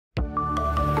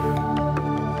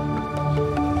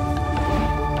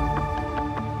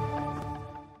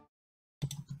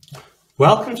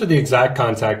Welcome to the IXACT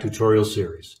Contact tutorial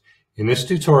series. In this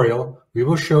tutorial, we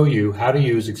will show you how to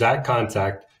use IXACT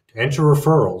Contact to enter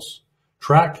referrals,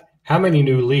 track how many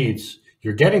new leads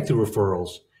you're getting through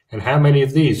referrals, and how many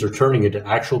of these are turning into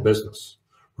actual business.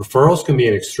 Referrals can be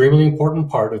an extremely important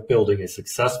part of building a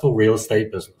successful real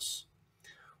estate business.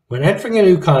 When entering a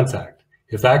new contact,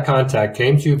 if that contact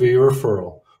came to you via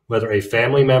referral, whether a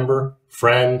family member,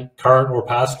 friend, current or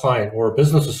past client, or a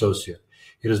business associate,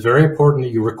 it is very important that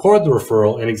you record the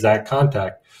referral in IXACT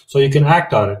Contact so you can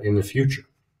act on it in the future.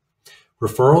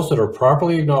 Referrals that are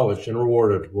properly acknowledged and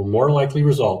rewarded will more likely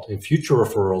result in future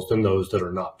referrals than those that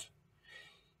are not.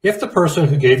 If the person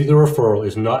who gave you the referral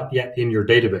is not yet in your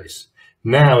database,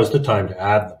 now is the time to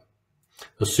add them.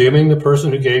 Assuming the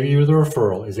person who gave you the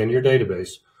referral is in your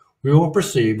database, we will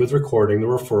proceed with recording the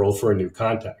referral for a new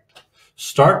contact.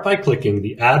 Start by clicking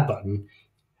the Add button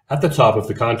at the top of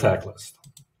the contact list.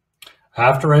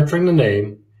 After entering the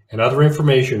name and other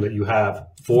information that you have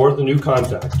for the new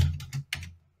contact,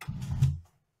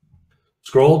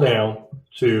 scroll down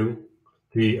to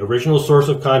the original source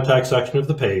of contact section of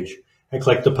the page and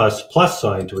click the plus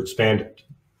sign to expand it.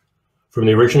 From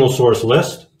the original source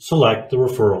list, select the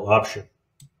referral option.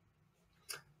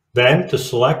 Then, to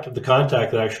select the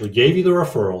contact that actually gave you the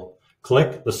referral,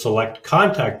 click the Select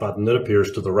Contact button that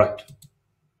appears to the right.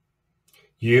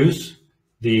 Use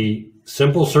the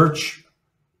simple search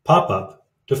pop-up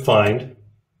to find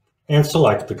and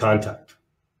select the contact.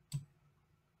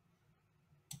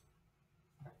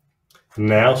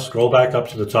 Now scroll back up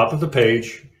to the top of the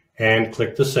page and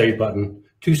click the Save button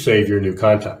to save your new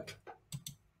contact.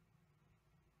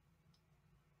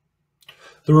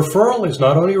 The referral is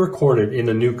not only recorded in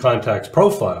the new contact's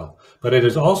profile, but it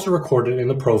is also recorded in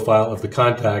the profile of the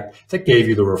contact that gave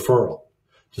you the referral.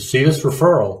 To see this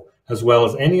referral, as well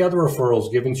as any other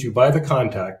referrals given to you by the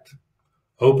contact,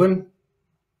 open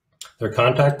their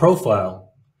contact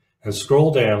profile and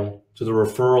scroll down to the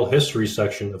referral history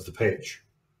section of the page.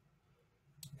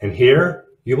 And here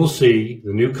you will see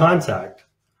the new contact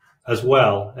as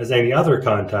well as any other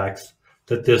contacts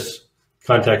that this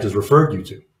contact has referred you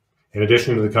to. In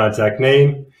addition to the contact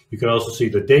name, you can also see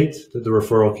the date that the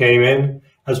referral came in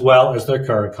as well as their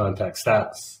current contact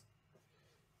status.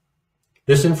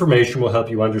 This information will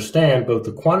help you understand both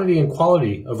the quantity and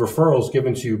quality of referrals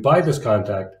given to you by this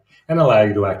contact and allow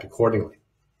you to act accordingly.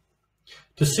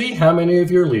 To see how many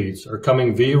of your leads are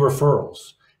coming via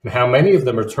referrals and how many of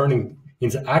them are turning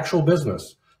into actual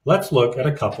business, let's look at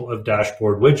a couple of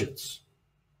dashboard widgets.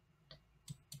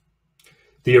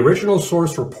 The original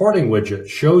source reporting widget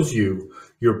shows you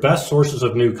your best sources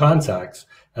of new contacts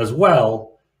as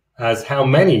well as how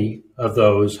many of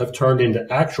those have turned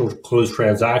into actual closed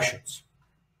transactions.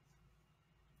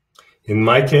 In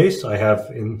my case, I have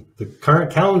in the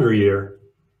current calendar year,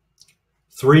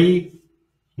 3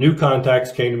 new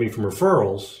contacts came to me from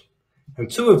referrals, and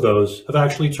 2 of those have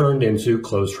actually turned into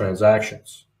closed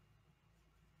transactions.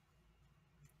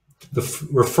 The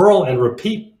referral and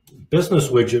repeat business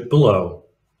widget below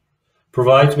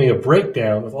provides me a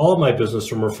breakdown of all of my business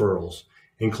from referrals,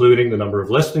 including the number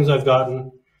of listings I've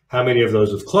gotten, how many of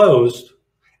those have closed,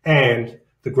 and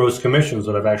the gross commissions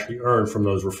that I've actually earned from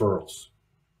those referrals.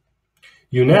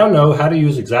 You now know how to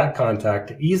use IXACT Contact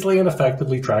to easily and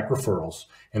effectively track referrals,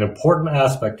 an important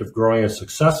aspect of growing a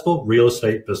successful real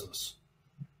estate business.